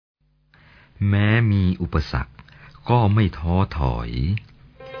แม้มีอุปสรรคก็ไม่ท้อถอย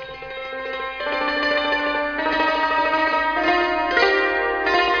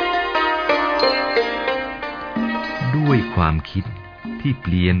ด้วยความคิดที่เป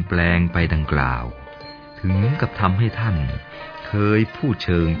ลี่ยนแปลงไปดังกล่าวถึงกับทำให้ท่านเคยพูดเ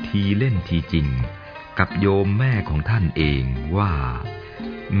ชิงทีเล่นทีจริงกับโยมแม่ของท่านเองว่า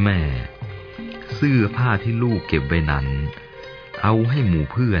แม่เสื้อผ้าที่ลูกเก็บไว้นั้นเอาให้หมู่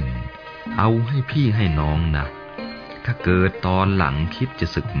เพื่อนเอาให้พี่ให้น้องนะถ้าเกิดตอนหลังคิดจะ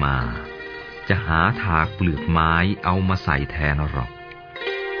สึกมาจะหาถากเปลือกไม้เอามาใส่แทนหรอก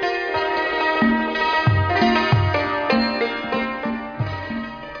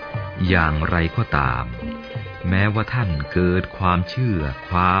อย่างไรก็ตามแม้ว่าท่านเกิดความเชื่อ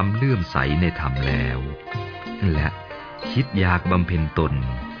ความเลื่อมใสในธรรมแล้วและคิดอยากบำเพ็ญตน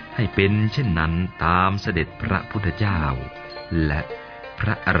ให้เป็นเช่นนั้นตามเสด็จพระพุทธเจ้าและพร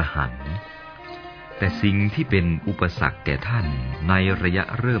ะอรหันต์แต่สิ่งที่เป็นอุปสรรคแก่ท่านในระยะ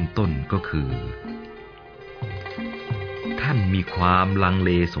เริ่มต้นก็คือท่านมีความลังเล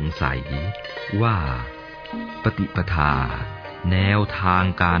สงสัยว่าปฏิปทาแนวทาง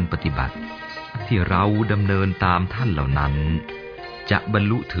การปฏิบัติที่เราดำเนินตามท่านเหล่านั้นจะบรร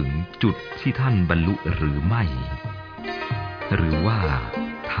ลุถึงจุดที่ท่านบรรลุหรือไม่หรือว่า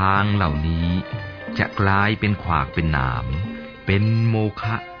ทางเหล่านี้จะกลายเป็นขวากเป็นหนามเป็นโมฆ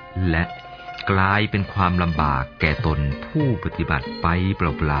ะและกลายเป็นความลำบากแก่ตนผู้ปฏิบัติไปเ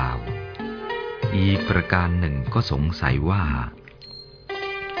ปล่าๆอีกประการหนึ่งก็สงสัยว่า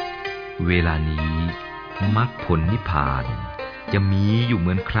เวลานี้มรรคผลนิพพานจะมีอยู่เห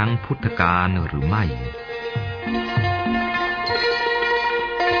มือนครั้งพุทธกาลหรือไม่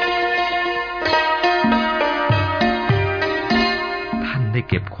ท่านได้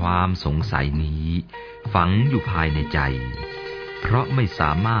เก็บความสงสัยนี้ฝังอยู่ภายในใจเพราะไม่ส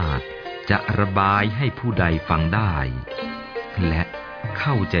ามารถจะระบายให้ผู้ใดฟังได้และเ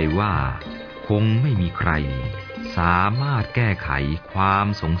ข้าใจว่าคงไม่มีใครสามารถแก้ไขความ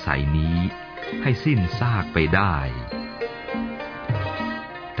สงสัยนี้ให้สิ้นซากไปได้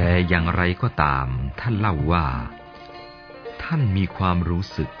แต่อย่างไรก็ตามท่านเล่าว่าท่านมีความรู้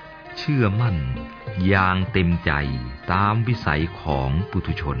สึกเชื่อมั่นอย่างเต็มใจตามวิสัยของปุ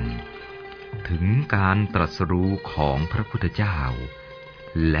ถุชนถึงการตรัสรู้ของพระพุทธเจ้า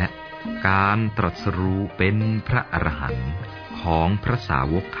และการตรัสรู้เป็นพระอรหันต์ของพระสา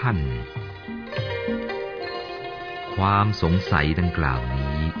วกท่านความสงสัยดังกล่าว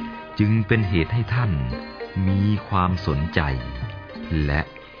นี้จึงเป็นเหตุให้ท่านมีความสนใจและ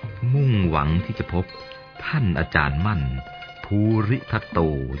มุ่งหวังที่จะพบท่านอาจารย์มั่นภูริทัตโต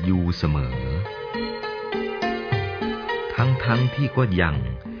อยู่เสมอทั้งที่ก็ยัง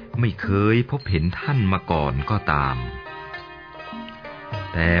ไม่เคยพบเห็นท่านมาก่อนก็ตาม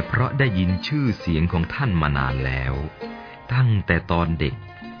แต่เพราะได้ยินชื่อเสียงของท่านมานานแล้วตั้งแต่ตอนเด็ก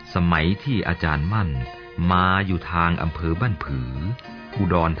สมัยที่อาจารย์มั่นมาอยู่ทางอำเภอบ้านผืออุ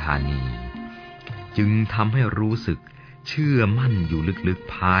ดรธานีจึงทำให้รู้สึกเชื่อมั่นอยู่ลึก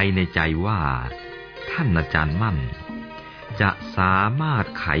ๆภายในใจว่าท่านอาจารย์มั่นจะสามารถ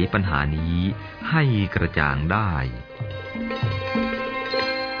ไขปัญหานี้ให้กระจ่างได้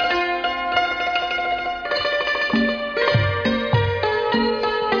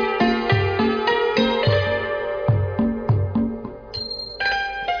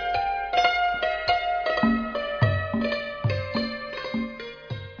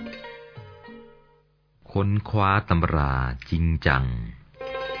ค้นคว้าตำราจริงจัง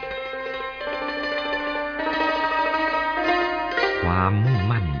ความมุ่ง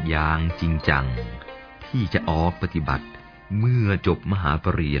มั่นอย่างจริงจังที่จะออกปฏิบัติเมื่อจบมหาป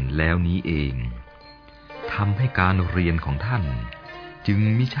ริญญาแล้วนี้เองทำให้การเรียนของท่านจึง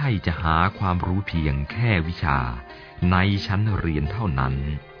ไม่ใช่จะหาความรู้เพียงแค่วิชาในชั้นเรียนเท่านั้น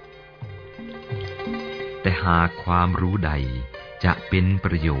แต่หากความรู้ใดจะเป็นป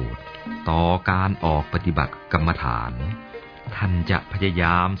ระโยชน์ต่อการออกปฏิบัติกรรมฐานท่านจะพยาย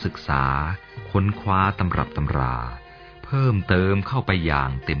ามศึกษาค้นคว้าตำรับตำราเพิ่มเติมเข้าไปอย่า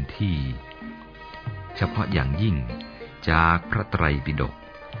งเต็มที่เฉพาะอย่างยิ่งจากพระไตรปิฎก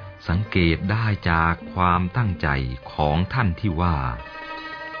สังเกตได้จากความตั้งใจของท่านที่ว่า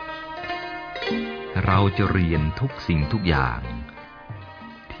เราจะเรียนทุกสิ่งทุกอย่าง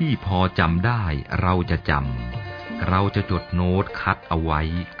ที่พอจำได้เราจะจำเราจะจดโน้ตคัดเอาไ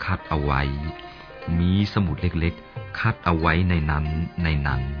ว้มีสมุดเล็กๆคัดเอาไว้ในนั้น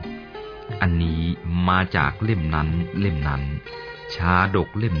อันนี้มาจากเล่มนั้นชาดก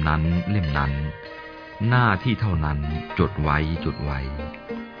เล่มนั้นหน้าที่เท่านั้นจดไว้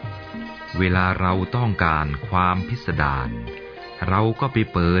เวลาเราต้องการความพิสดาร เราก็ไป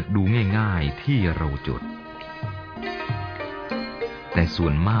เปิดดูง่ายๆที่เราจดแต่ส่ว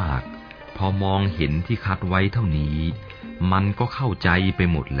นมากพอมองเห็นที่คัดไว้เท่านี้มันก็เข้าใจไป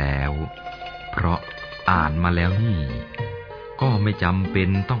หมดแล้วเพราะอ่านมาแล้วนี่ก็ไม่จำเป็น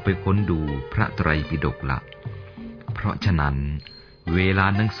ต้องไปค้นดูพระไตรปิฎกละเพราะฉะนั้นเวลา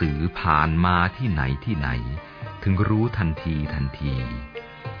หนังสือผ่านมาที่ไหนที่ไหนถึงรู้ทันที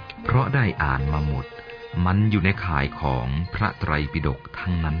เพราะได้อ่านมาหมดมันอยู่ในข่ายของพระไตรปิฎกทั้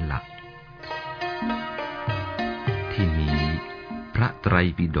งนั้นละที่นี้พระไตร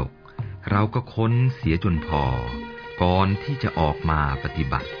ปิฎกเราก็ค้นเสียจนพอก่อนที่จะออกมาปฏิ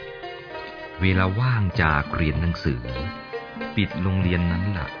บัติเวลาว่างจากเรียนหนังสือปิดโรงเรียนนั้น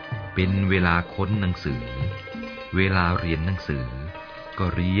ล่ะเป็นเวลาค้นหนังสือเวลาเรียนหนังสือก็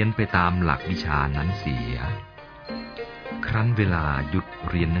เรียนไปตามหลักวิชานั้นเสียครั้นเวลาหยุด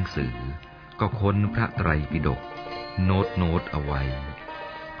เรียนหนังสือก็ค้นพระไตรปิฎกโน้ตเอาไว้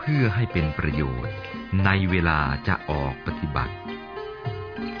เพื่อให้เป็นประโยชน์ในเวลาจะออกปฏิบัติ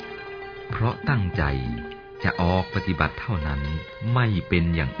เพราะตั้งใจจะออกปฏิบัติเท่านั้นไม่เป็น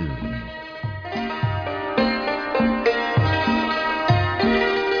อย่างอื่น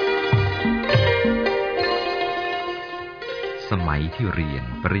สมัยที่เรียน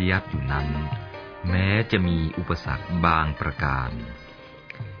ปริยัติอยู่นั้นแม้จะมีอุปสรรคบางประการ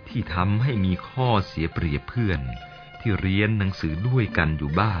ที่ทำให้มีข้อเสียเปรียบเพื่อนที่เรียนหนังสือด้วยกันอ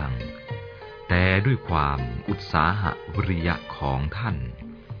ยู่บ้างแต่ด้วยความอุตสาหะวิริยะของท่าน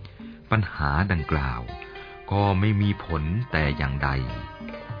ปัญหาดังกล่าวก็ไม่มีผลแต่อย่างใด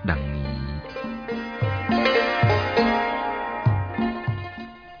ดังนี้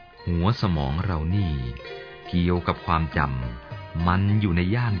หัวสมองเรานี่เกี่ยวกับความจำมันอยู่ใน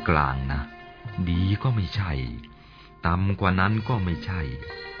ย่านกลางนะดีก็ไม่ใช่ต่ำกว่านั้นก็ไม่ใช่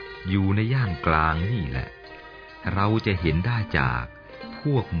อยู่ในย่านกลางนี่แหละเราจะเห็นได้จากพ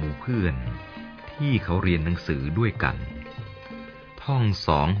วกหมู่เพื่อนที่เขาเรียนหนังสือด้วยกันท่อง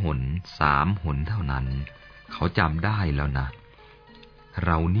2 หน 3 หนเท่านั้นเขาจำได้แล้วนะเ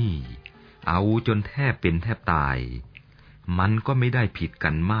รานี่เอาจนแทบเป็นแทบตายมันก็ไม่ได้ผิดกั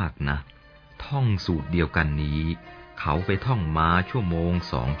นมากนะท่องสูตรเดียวกันนี้เขาไปท่องมา1-2 ชั่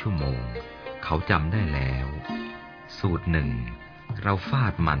วโมงเขาจำได้แล้วสูตรหนึ่งเราฟา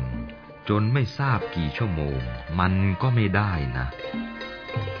ดมันจนไม่ทราบกี่ชั่วโมงมันก็ไม่ได้นะ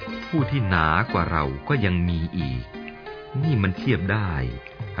ผู้ที่หนากว่าเราก็ยังมีอีกนี่มันเทียบได้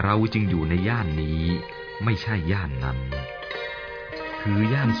เราจึงอยู่ในย่านนี้ไม่ใช่ย่านนั้นคือ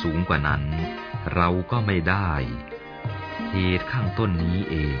ย่านสูงกว่านั้นเราก็ไม่ได้เหตุข้างต้นนี้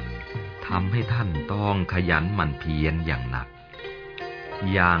เองทำให้ท่านต้องขยันหมั่นเพียรอย่างหนัก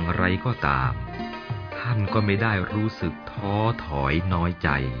อย่างไรก็ตามท่านก็ไม่ได้รู้สึกท้อถอยน้อยใจ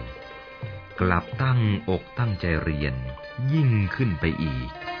กลับตั้งอกตั้งใจเรียนยิ่งขึ้นไปอี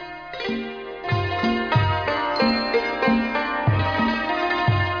ก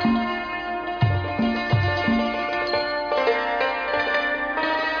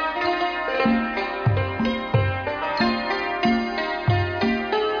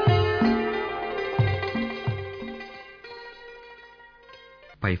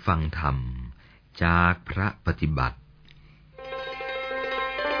ไปฟังธรรมจากพระปฏิบัติ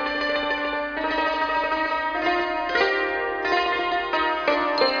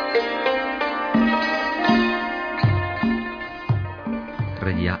ร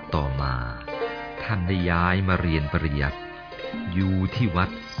ะยะต่อมาท่านได้ย้ายมาเรียนปริยัติอยู่ที่วัด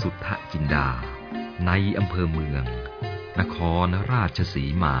สุทธจินดาในอำเภอเมืองนครราชสี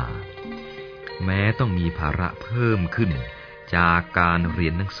มาแม้ต้องมีภาระเพิ่มขึ้นจากการเรี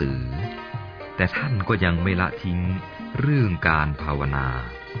ยนหนังสือแต่ท่านก็ยังไม่ละทิ้งเรื่องการภาวนา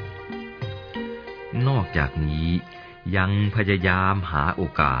นอกจากนี้ยังพยายามหาโอ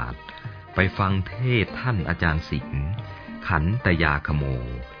กาสไปฟังเทศท่านอาจารย์สิงห์ขันตยาคโม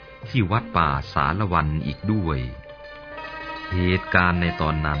ที่วัดป่าสารวันอีกด้วยเหตุการณ์ในตอ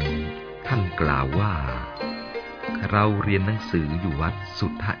นนั้นท่านกล่าวว่าเราเรียนหนังสืออยู่วัดสุ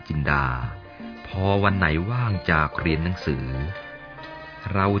ทธจินดาพอวันไหนว่างจากเรียนหนังสือ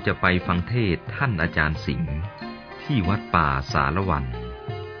เราจะไปฟังเทศท่านอาจารย์สิงห์ที่วัดป่าสารวัน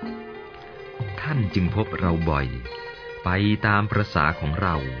ท่านจึงพบเราบ่อยไปตามประสาของเร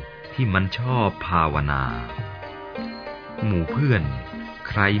าที่มันชอบภาวนาหมู่เพื่อน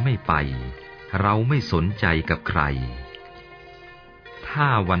ใครไม่ไปเราไม่สนใจกับใครถ้า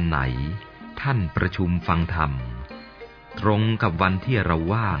วันไหนท่านประชุมฟังธรรมตรงกับวันที่เรา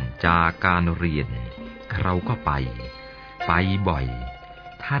ว่างจากการเรียนเราก็ไปบ่อย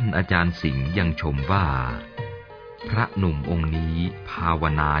ท่านอาจารย์สิงห์ยังชมว่าพระหนุ่มองค์นี้ภาว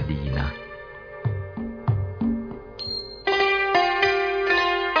นาดีนะ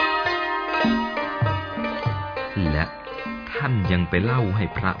ท่านยังไปเล่าให้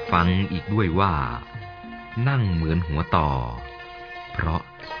พระฟังอีกด้วยว่านั่งเหมือนหัวต่อเพราะ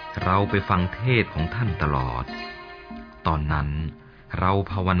เราไปฟังเทศของท่านตลอดตอนนั้นเรา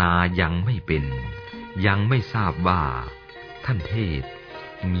ภาวนายังไม่เป็นยังไม่ทราบว่าท่านเทศ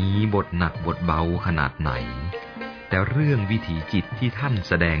มีบทหนักบทเบาขนาดไหนแต่เรื่องวิถีจิตที่ท่าน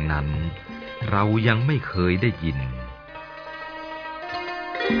แสดงนั้นเรายังไม่เคยได้ยิน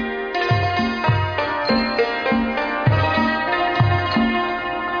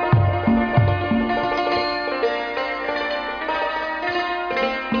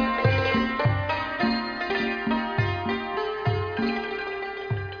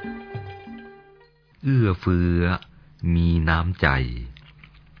เอื้อเฟื้อมีน้ำใจ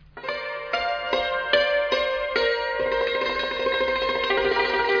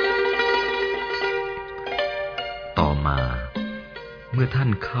ต่อมาเมื่อท่าน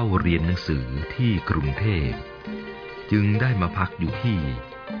เข้าเรียนหนังสือที่กรุงเทพจึงได้มาพักอยู่ที่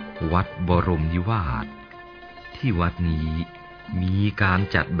วัดบรมนิวาสที่วัดนี้มีการ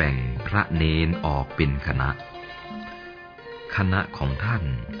จัดแบ่งพระเณรออกเป็นคณะของท่าน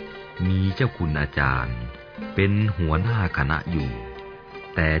มีเจ้าคุณอาจารย์เป็นหัวหน้าคณะอยู่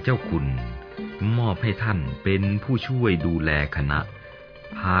แต่เจ้าคุณมอบให้ท่านเป็นผู้ช่วยดูแลคณะ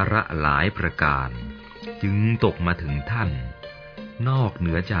ภาระหลายประการจึงตกมาถึงท่านนอกเห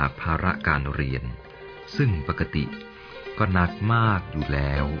นือจากภาระการเรียนซึ่งปกติก็หนักมากอยู่แ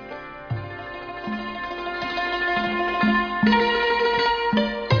ล้ว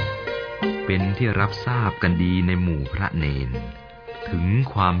เป็นที่รับทราบกันดีในหมู่พระเณรถึง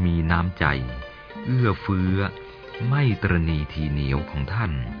ความมีน้ำใจเอื้อเฟื้อไม่ตระหนี่ทีเหนียวของท่า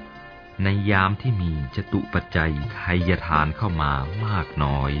นในยามที่มีจตุปัจจัยไทยทานเข้ามามาก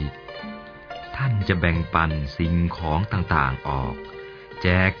น้อยท่านจะแบ่งปันสิ่งของต่างๆออกแจ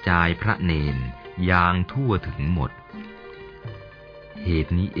กจ่ายพระเณรอย่างทั่วถึงหมดเห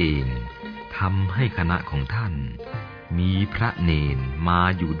ตุนี้เองทำให้คณะของท่านมีพระเณรมา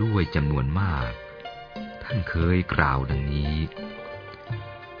อยู่ด้วยจำนวนมากท่านเคยกล่าวดังนี้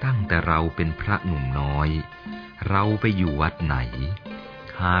ตั้งแต่เราเป็นพระหนุ่มน้อยเราไปอยู่วัดไหน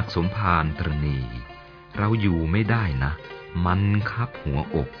หากสมภารตระหนี่เราอยู่ไม่ได้นะมันคับหัว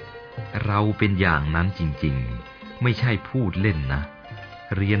อกเราเป็นอย่างนั้นจริงๆไม่ใช่พูดเล่นนะ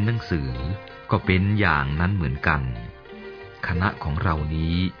เรียนหนังสือก็เป็นอย่างนั้นเหมือนกันคณะของเรา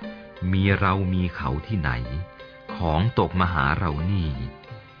นี้มีเรามีเขาที่ไหนของตกมาหาเรานี่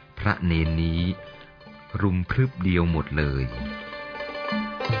พระเณรนี้รุมพรึบเดียวหมดเลย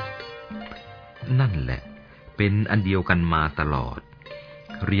นั่นแหละเป็นอันเดียวกันมาตลอด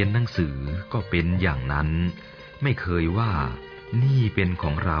เรียนหนังสือก็เป็นอย่างนั้นไม่เคยว่านี่เป็นข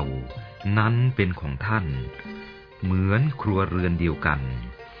องเรานั้นเป็นของท่านเหมือนครัวเรือนเดียวกัน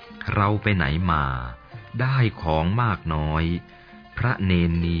เราไปไหนมาได้ของมากน้อยพระเณ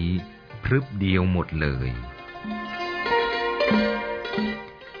รนี้พรึบเดียวหมดเลย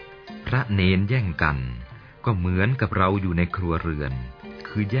พระเณรแย่งกันก็เหมือนกับเราอยู่ในครัวเรือน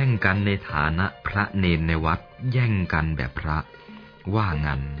คือแย่งกันในฐานะพระเณรในวัดแย่งกันแบบพระว่า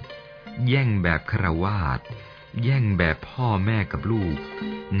งั้นแย่งแบบฆราวาสแย่งแบบพ่อแม่กับลูก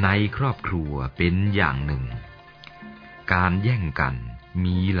ในครอบครัวเป็นอย่างหนึ่งการแย่งกัน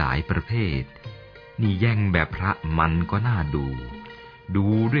มีหลายประเภทนี่แย่งแบบพระมันก็น่าดู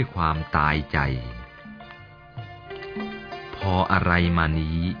ด้วยความตายใจพออะไรมา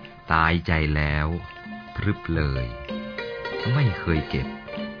นี้ตายใจแล้วพรึบเลยไม่เคยเก็บ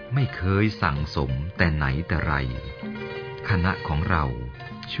ไม่เคยสั่งสมแต่ไหนแต่ไรคณะของเรา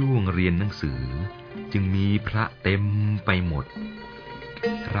ช่วงเรียนหนังสือจึงมีพระเต็มไปหมด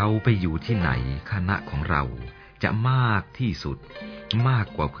เราไปอยู่ที่ไหนคณะของเราจะมากที่สุดมาก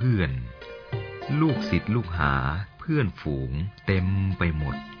กว่าเพื่อนลูกศิษย์ลูกหาเพื่อนฝูงเต็มไปหม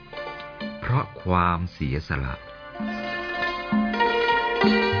ดเพราะความเสียสละ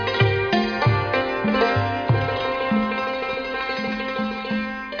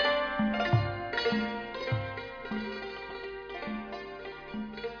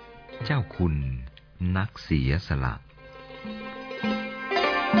เจ้าคุณนักเสียสละ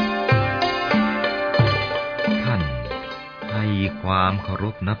ท่านให้ความเคาร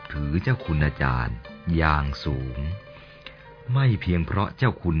พนับถือเจ้าคุณอาจารย์อย่างสูงไม่เพียงเพราะเจ้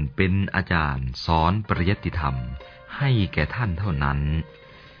าคุณเป็นอาจารย์สอนปริยัติธรรมให้แก่ท่านเท่านั้น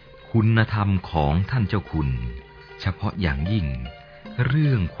คุณธรรมของท่านเจ้าคุณเฉพาะอย่างยิ่งเ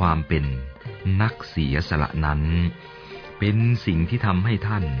รื่องความเป็นนักเสียสละนั้นเป็นสิ่งที่ทำให้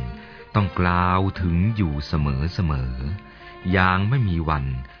ท่านต้องกล่าวถึงอยู่เสมออย่างไม่มีวัน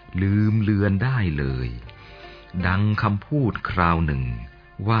ลืมเลือนได้เลยดังคำพูดคราวหนึ่ง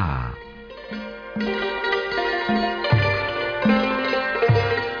ว่า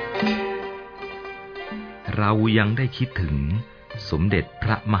เรายังได้คิดถึงสมเด็จพ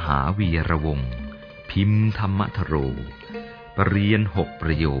ระมหาวีระวงศ์พิมพ์ธรรมทโรปรริญญา6 ป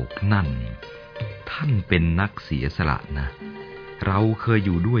ระโยคนั่นท่านเป็นนักเสียสละนะเราเคยอ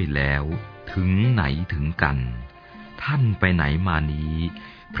ยู่ด้วยแล้วถึงไหนถึงกันท่านไปไหนมานี้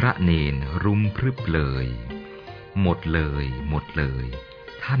พระเนรรุมพรึบเลยหมดเลย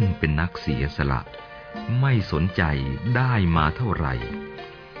ท่านเป็นนักเสียสละไม่สนใจได้มาเท่าไหร่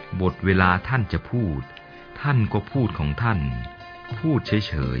บทเวลาท่านจะพูดท่านก็พูดของท่านพูดเ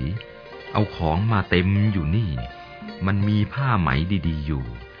ฉยๆเอาของมาเต็มอยู่นี่มันมีผ้าไหมดีๆอยู่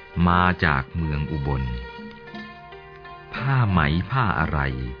มาจากเมืองอุบลผ้าไหมผ้าอะไร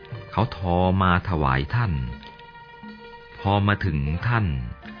เขาทอมาถวายท่านพอมาถึงท่าน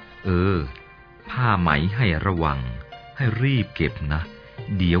ผ้าไหมให้ระวังให้รีบเก็บนะ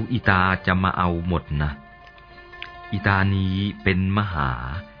เดี๋ยวอีตาจะมาเอาหมดนะอีตานี้เป็นมหา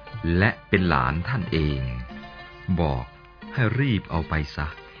และเป็นหลานท่านเองบอกให้รีบเอาไปซะ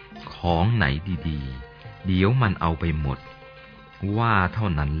ของไหนดีๆเดี๋ยวมันเอาไปหมดว่าเท่า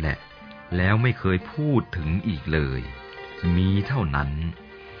นั้นแหละแล้วไม่เคยพูดถึงอีกเลยมีเท่านั้น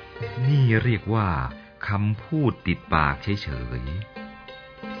นี่เรียกว่าคำพูดติดปากเฉย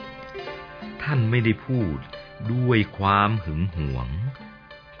ๆท่านไม่ได้พูดด้วยความหึงหวง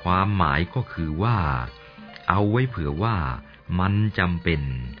ความหมายก็คือว่าเอาไว้เผื่อว่ามันจำเป็น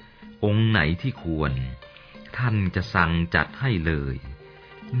องค์ไหนที่ควรท่านจะสั่งจัดให้เลย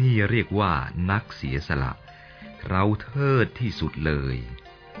นี่เรียกว่านักเสียสละเราเทิดที่สุดเลย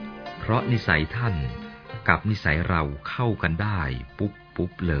เพราะนิสัยท่านกับนิสัยเราเข้ากันได้ปุ๊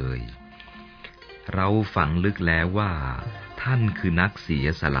บเลยเราฝังลึกแล้วว่าท่านคือนักเสีย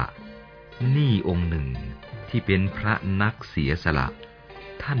สละนี่องค์หนึ่งที่เป็นพระนักเสียสละ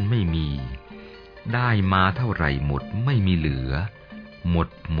ท่านไม่มีได้มาเท่าไหร่หมดไม่มีเหลือห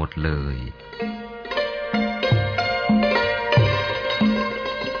มดเลย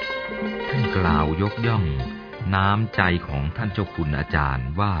ท่านกล่าวยกย่องน้ำใจของท่านเจ้าคุณอาจารย์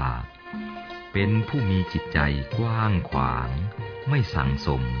ว่าเป็นผู้มีจิตใจกว้างขวางไม่สั่งส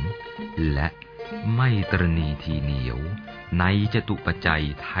มและไม่ตรณีทีเหนียวในจตุปัจจัย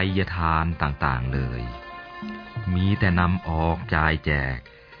ไทยทานต่างๆเลยมีแต่นำออกจ่ายแจก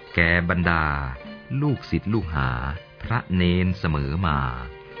แก่บรรดาลูกศิษย์ลูกหาพระเนนเสมอมา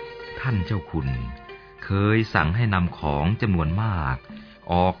ท่านเจ้าคุณเคยสั่งให้นำของจำนวนมาก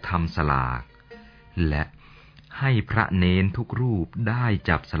ออกทำสลากและให้พระเนนทุกรูปได้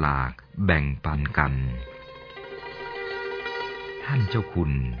จับสลากแบ่งปันกันท่านเจ้าคุ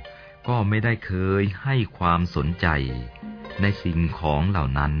ณก็ไม่ได้เคยให้ความสนใจในสิ่งของเหล่า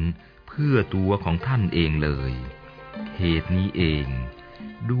นั้นเพื่อตัวของท่านเองเลยเหตุนี้เอง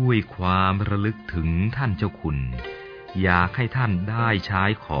ด้วยความระลึกถึงท่านเจ้าคุณอยากให้ท่านได้ใช้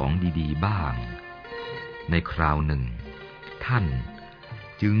ของดีๆบ้างในคราวหนึ่งท่าน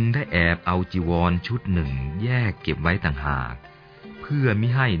จึงได้แอบเอาจีวรชุดหนึ่งแยกเก็บไว้ต่างหากเพื่อมิ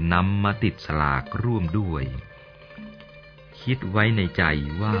ให้นำมาติดสลากร่วมด้วยคิดไว้ในใจ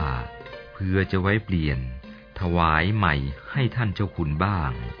ว่าเพื่อจะไว้เปลี่ยนถวายใหม่ให้ท่านเจ้าคุณบ้า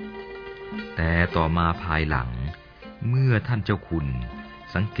งแต่ต่อมาภายหลังเมื่อท่านเจ้าคุณ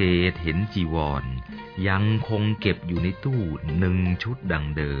สังเกตเห็นจีวรยังคงเก็บอยู่ในตู้1 ชุดดัง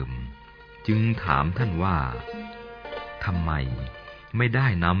เดิมจึงถามท่านว่าทำไมไม่ได้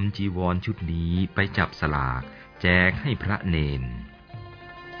นำจีวรชุดนี้ไปจับสลากแจกให้พระเนน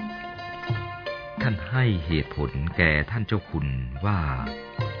ท่านให้เหตุผลแก่ท่านเจ้าคุณว่า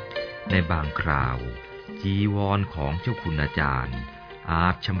ในบางคราวจีวรของเจ้าคุณอาจารย์อา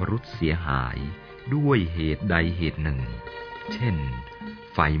จชำรุดเสียหายด้วยเหตุใดเหตุหนึ่งเช่น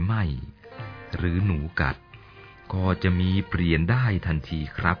ไฟไหม้หรือหนูกัดก็จะมีเปลี่ยนได้ทันที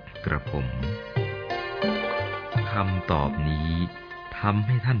ครับกระผมคำตอบนี้ทำใ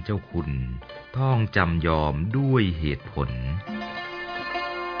ห้ท่านเจ้าคุณต้องจำยอมด้วยเหตุผล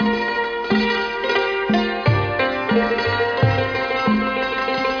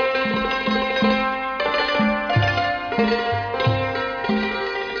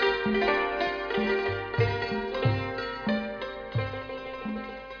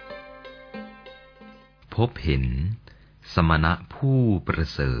พบเห็นสมณะผู้ประ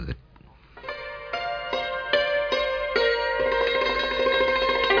เสริฐ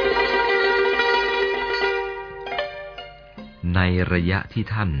ในระยะที่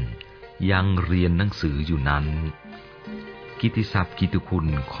ท่านยังเรียนหนังสืออยู่นั้นกิตติศัพท์กิตติคุณ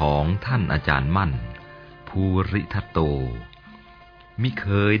ของท่านอาจารย์มั่นภูริทัตโตมิเค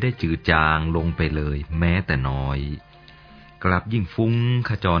ยได้จืดจางลงไปเลยแม้แต่น้อยกลับยิ่งฟุ้ง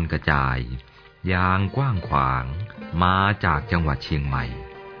ขจรกระจายอย่างกว้างขวางมาจากจังหวัดเชียงใหม่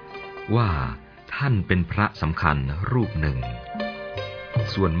ว่า ท่านเป็นพระสำคัญรูปหนึ่ง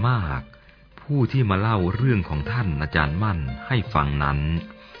ส่วนมากผู้ที่มาเล่าเรื่องของท่านอาจารย์มั่นให้ฟังนั้น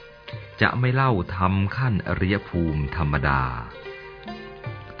จะไม่เล่าทำขั้นอริยภูมิธรรมดา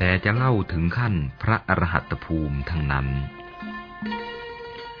แต่จะเล่าถึงขั้นพระอรหัตภูมิทั้งนั้น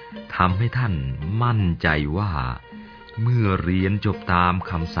ทำให้ท่านมั่นใจว่าเมื่อเรียนจบตาม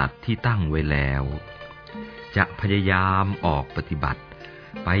คำสัตย์ที่ตั้งไว้แล้วจะพยายามออกปฏิบัติ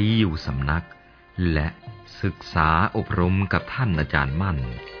ไปอยู่สำนักและศึกษาอบรมกับท่านอาจารย์มั่น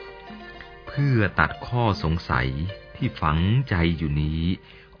เพื่อตัดข้อสงสัยที่ฝังใจอยู่นี้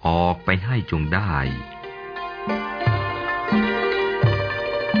ออกไปให้จงได้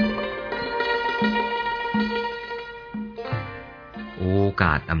โอก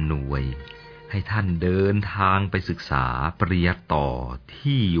าสอำนวยให้ท่านเดินทางไปศึกษาปริยัติต่อ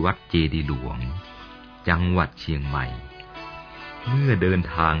ที่วัดเจดีย์หลวงจังหวัดเชียงใหม่เมื่อเดิน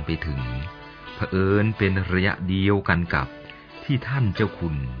ทางไปถึงเผอิญเป็นระยะเดียวกันกับที่ท่านเจ้าคุ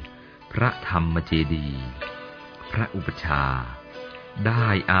ณพระธรรมเจดีย์พระอุปัชฌาย์ได้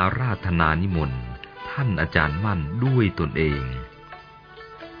อาราธนานิมนต์ท่านอาจารย์มั่นด้วยตนเอง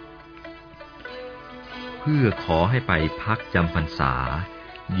เพื่อขอให้ไปพักจำพรรษา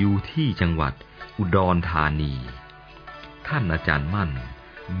อยู่ที่จังหวัดอุดรธานีท่านอาจารย์มั่น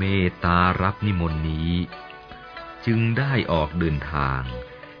เมตตารับนิมนต์นี้จึงได้ออกเดินทาง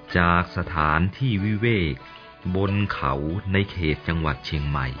จากสถานที่วิเวกบนเขาในเขตจังหวัดเชียง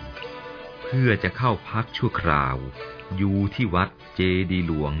ใหม่เพื่อจะเข้าพักชั่วคราวอยู่ที่วัดเจดีย์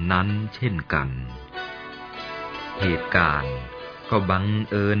หลวงนั้นเช่นกันเหตุการณ์ก็บัง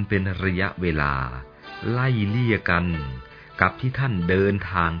เอิญเป็นระยะเวลาไล่เลี่ยกันกับที่ท่านเดิน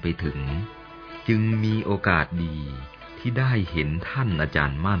ทางไปถึงจึงมีโอกาสดีที่ได้เห็นท่านอาจา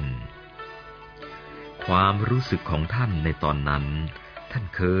รย์มั่นความรู้สึกของท่านในตอนนั้นท่าน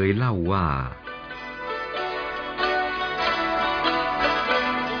เคยเล่าว่า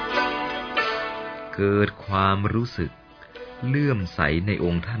เกิดความรู้สึกเลื่อมใสในอ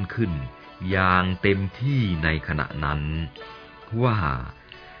งค์ท่านขึ้นอย่างเต็มที่ในขณะนั้นว่า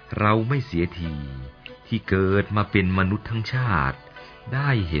เราไม่เสียทีที่เกิดมาเป็นมนุษย์ทั้งชาติได้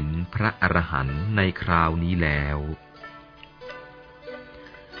เห็นพระอรหันต์ในคราวนี้แล้ว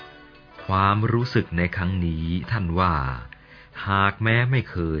ความรู้สึกในครั้งนี้ท่านว่าหากแม้ไม่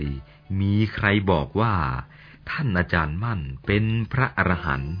เคยมีใครบอกว่าท่านอาจารย์มั่นเป็นพระอร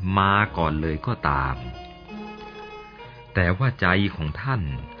หันต์มาก่อนเลยก็ตามแต่ว่าใจของท่าน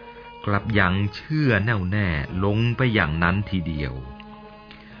กลับยังเชื่อแน่วแน่ลงไปอย่างนั้นทีเดียว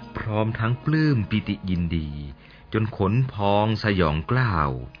พร้อมทั้งปลื้มปิติยินดีจนขนพองสยองกล้า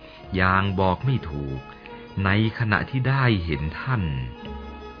วอย่างบอกไม่ถูกในขณะที่ได้เห็นท่าน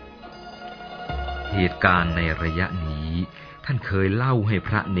เหตุการณ์ในระยะนี้ท่านเคยเล่าให้พ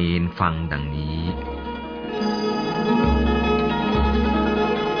ระเณรฟังดังนี้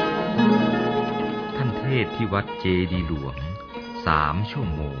ท่านเทศที่วัดเจดีย์หลวง3 ชั่ว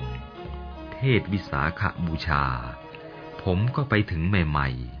โมงเทศวิสาขบูชาผมก็ไปถึงใหม่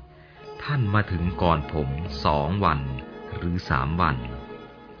ๆท่านมาถึงก่อนผม2 วันหรือ3 วัน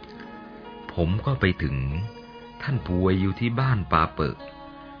ผมก็ไปถึงท่านป่วยอยู่ที่บ้านป่าเปิก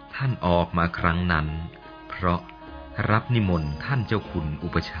ท่านออกมาครั้งนั้นเพราะรับนิมนต์ท่านเจ้าคุณอุ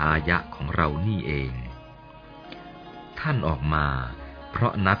ปชายะของเรานี่เองท่านออกมาเพรา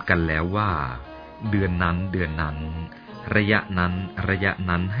ะนัดกันแล้วว่าเดือนนั้นระยะ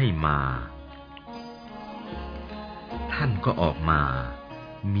นั้นให้มาท่านก็ออกมา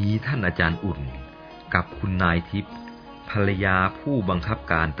มีท่านอาจารย์อุ่นกับคุณนายทิพย์ภรรยาผู้บังคับ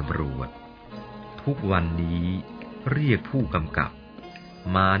การตำรวจทุกวันนี้เรียกผู้กำกับ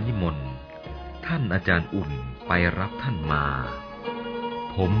มานิมนต์ท่านอาจารย์อุ่นไปรับท่านมา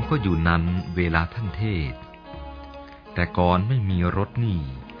ผมก็อยู่นั้นเวลาท่านเทศแต่ก่อนไม่มีรถนี่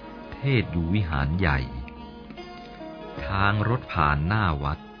เทศอยู่วิหารใหญ่ทางรถผ่านหน้า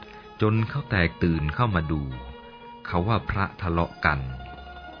วัดจนเขาแตกตื่นเข้ามาดูเขาว่าพระทะเลาะกัน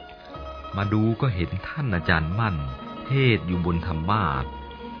มาดูก็เห็นท่านอาจารย์มั่นเทศอยู่บนธรรมาสน์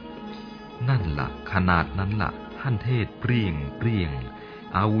นั่นล่ะขนาดนั้นล่ะท่านเทศเปรี้ยง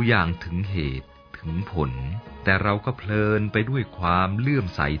เอาอย่างถึงเหตุถึงผลแต่เราก็เพลินไปด้วยความเลื่อม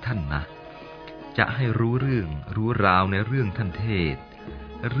ใสท่านนะจะให้รู้เรื่องรู้ราวในเรื่องท่านเทศ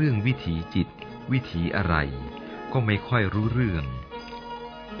เรื่องวิถีจิตวิถีอะไรก็ไม่ค่อยรู้เรื่อง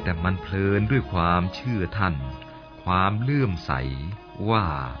แต่มันเพลินด้วยความเชื่อท่านความเลื่อมใสว่า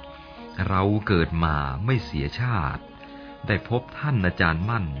เราเกิดมาไม่เสียชาติได้พบท่านอาจารย์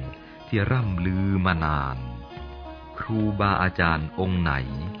มั่นที่ร่ำลือมานานครูบาอาจารย์องค์ไหน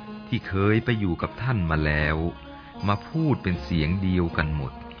ที่เคยไปอยู่กับท่านมาแล้วมาพูดเป็นเสียงเดียวกันหม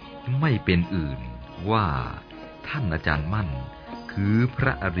ด ไม่เป็นอื่นว่าท่านอาจารย์มั่นคือพร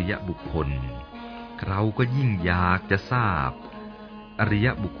ะอริยบุคคลเราก็ยิ่งอยากจะทราบอริย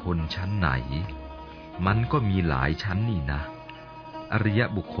บุคคลชั้นไหนมันก็มีหลายชั้นนี่นะอริย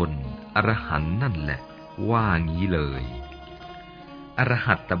บุคคลอรหันต์นั่นแหละว่างี้เลยอร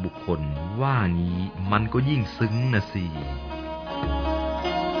หัตตบุคคลว่างี้มันก็ยิ่งซึ้งนะสิ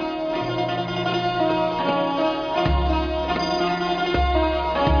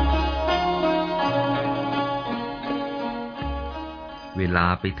เวลา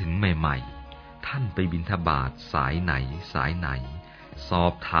ไปถึงใหม่ๆท่านไปบิณฑบาตสายไหนสายไหนสอ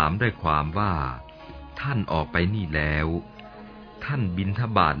บถามด้วยความว่าท่านออกไปนี่แล้วท่านบิณฑ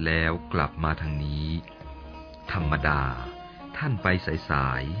บาตแล้วกลับมาทางนี้ธรรมดาท่านไปสา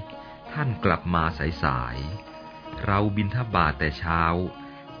ยๆท่านกลับมาสายๆเราบิณฑบาตแต่เช้า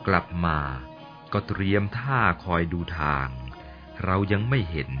กลับมาก็เตรียมท่าคอยดูทางเรายังไม่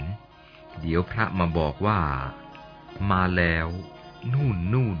เห็นเดี๋ยวพระมาบอกว่ามาแล้ว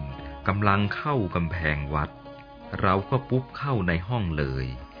นู่นกำลังเข้ากำแพงวัดเราก็ปุ๊บเข้าในห้องเลย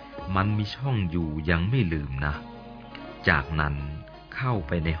มันมีช่องอยู่ยังไม่ลืมนะจากนั้นเข้าไ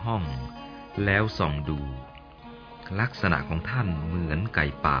ปในห้องแล้วส่องดูลักษณะของท่านเหมือนไก่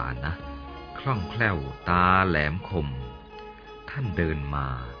ป่านะคล่องแคล่วตาแหลมคมท่านเดินมา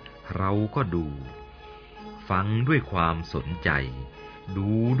เราก็ดูฟังด้วยความสนใจดู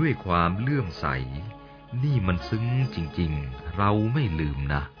ด้วยความเลื่อมใสนี่มันซึ้งจริงๆเราไม่ลืม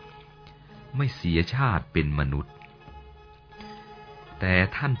นะไม่เสียชาติเป็นมนุษย์แต่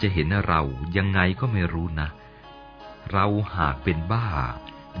ท่านจะเห็นเรายังไงก็ไม่รู้นะเราหากเป็นบ้า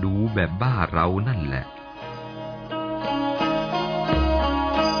ดูแบบบ้าเรานั่นแหละ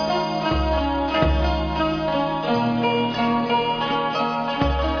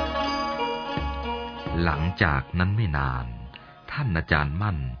หลังจากนั้นไม่นานท่านอาจารย์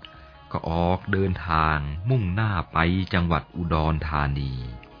มั่นก็ออกเดินทางมุ่งหน้าไปจังหวัดอุดรธานี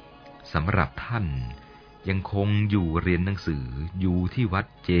สำหรับท่านยังคงอยู่เรียนหนังสืออยู่ที่วัด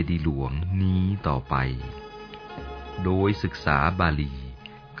เจดีย์หลวงนี้ต่อไปโดยศึกษาบาลี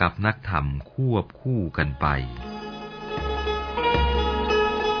กับนักธรรมควบคู่กันไป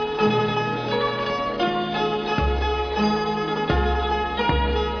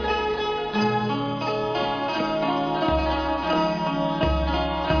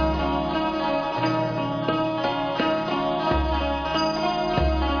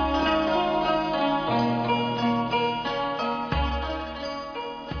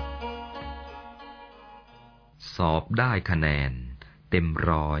สอบได้คะแนนเต็ม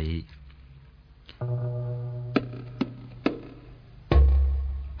ร้อย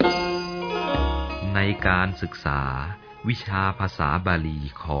ในการศึกษาวิชาภาษาบาลี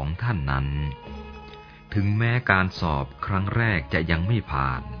ของท่านนั้นถึงแม้การสอบครั้งแรกจะยังไม่ผ่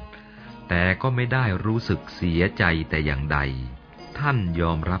านแต่ก็ไม่ได้รู้สึกเสียใจแต่อย่างใดท่านย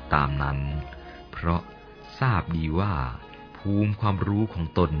อมรับตามนั้นเพราะทราบดีว่าภูมิความรู้ของ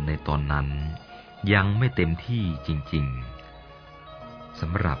ตนในตอนนั้นยังไม่เต็มที่จริงๆส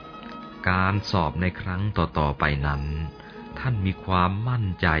ำหรับการสอบในครั้งต่อๆไปนั้นท่านมีความมั่น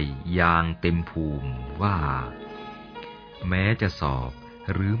ใจอย่างเต็มภูมิว่าแม้จะสอบ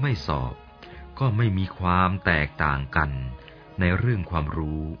หรือไม่สอบก็ไม่มีความแตกต่างกันในเรื่องความ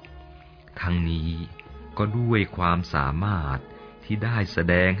รู้ทั้งนี้ก็ด้วยความสามารถที่ได้แส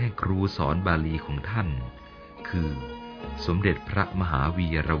ดงให้ครูสอนบาลีของท่านคือสมเด็จพระมหาวี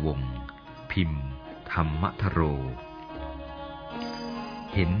ระวงศ์พิมพ์ธรรมทโร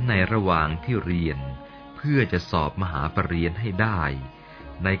เห็นในระหว่างที่เรียนเพื่อจะสอบมหาปรริญญาให้ได้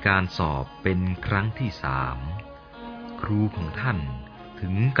ในการสอบเป็นครั้งที่3ครูของท่านถึ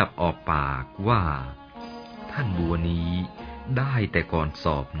งกับออกปากว่าท่านบัวนี้ได้แต่ก่อนส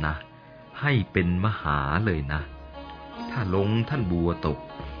อบนะให้เป็นมหาเลยนะถ้าลงท่านบัวตก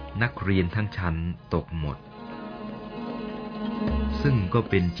นักเรียนทั้งชั้นตกหมดซึ่งก็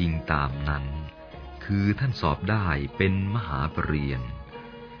เป็นจริงตามนั้นคือท่านสอบได้เป็นมหาปรริญญา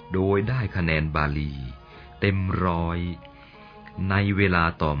โดยได้คะแนนบาลีเต็มร้อยในเวลา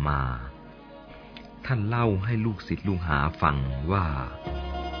ต่อมาท่านเล่าให้ลูกศิษย์ลูกหาฟังว่า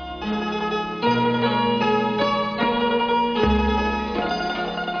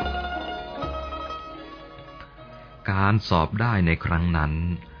การสอบได้ในครั้งนั้น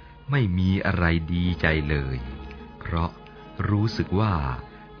ไม่มีอะไรดีใจเลยเพราะรู้สึกว่า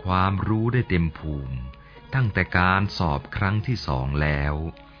ความรู้ได้เต็มภูมิตั้งแต่การสอบครั้งที่2แล้ว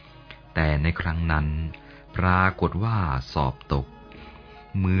แต่ในครั้งนั้นปรากฏว่าสอบตก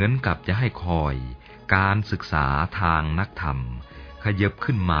เหมือนกับจะให้คอยการศึกษาทางนักธรรมขยับ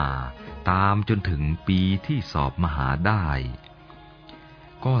ขึ้นมาตามจนถึงปีที่สอบมหาได้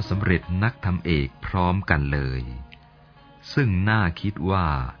ก็สำเร็จนักธรรมเอกพร้อมกันเลยซึ่งน่าคิดว่า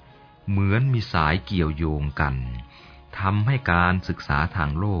เหมือนมีสายเกี่ยวโยงกันทำให้การศึกษาทา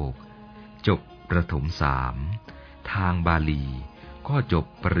งโลกจบประถม3ทางบาลีก็จบ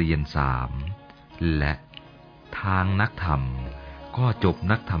ปรริญญา3และทางนักธรรมก็จบ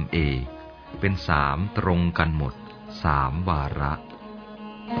นักธรรมเอกเป็น3ตรงกันหมด3วาระ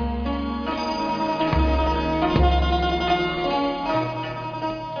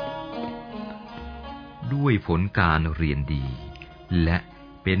ด้วยผลการเรียนดีและ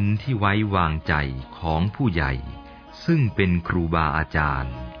เป็นที่ไว้วางใจของผู้ใหญ่ซึ่งเป็นครูบาอาจาร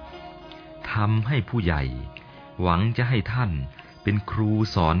ย์ทำให้ผู้ใหญ่หวังจะให้ท่านเป็นครู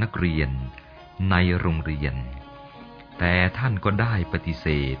สอนนักเรียนในโรงเรียนแต่ท่านก็ได้ปฏิเส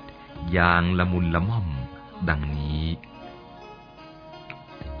ธอย่างละมุนละม่อมดังนี้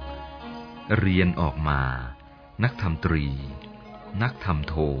เรียนออกมานักธรรมตรีนักธรรม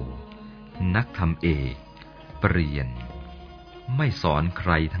โทนักธรรมเอกปรริญญาไม่สอนใค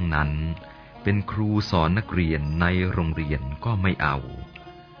รทั้งนั้นเป็นครูสอนนักเรียนในโรงเรียนก็ไม่เอา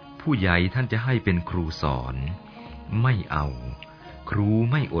ผู้ใหญ่ท่านจะให้เป็นครูสอนไม่เอาครู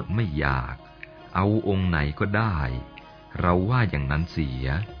ไม่อดไม่อยากเอาองค์ไหนก็ได้เราว่าอย่างนั้นเสีย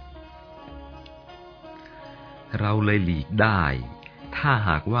เราเลยหลีกได้ถ้าห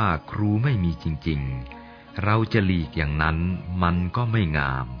ากว่าครูไม่มีจริงๆเราจะหลีกอย่างนั้นมันก็ไม่ง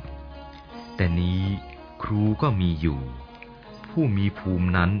ามแต่นี้ครูก็มีอยู่ผู้มีภูมิ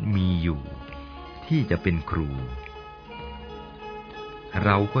นั้นมีอยู่ที่จะเป็นครูเร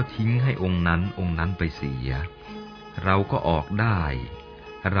าก็ทิ้งให้องค์นั้นไปเสียเราก็ออกได้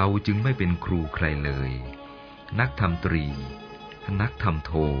เราจึงไม่เป็นครูใครเลยนักธรรมตรีนักธรรมโ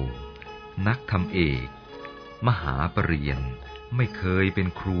ทนักธรรมเอกมหาปรริญญาไม่เคยเป็น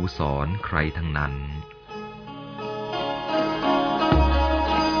ครูสอนใครทั้งนั้น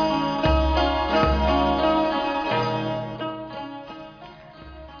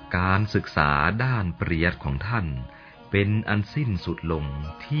การศึกษาด้านปริยัติของท่านเป็นอันสิ้นสุดลง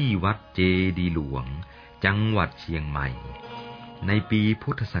ที่วัดเจดีย์หลวงจังหวัดเชียงใหม่ในปี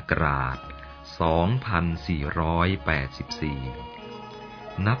พุทธศักราช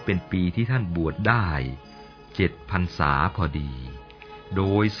 2484 นับเป็นปีที่ท่านบวชได้7 พรรษาพอดีโด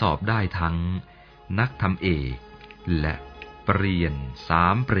ยสอบได้ทั้งนักธรรมเอกและปรริญญ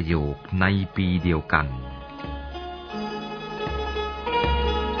า3 ประโยคในปีเดียวกัน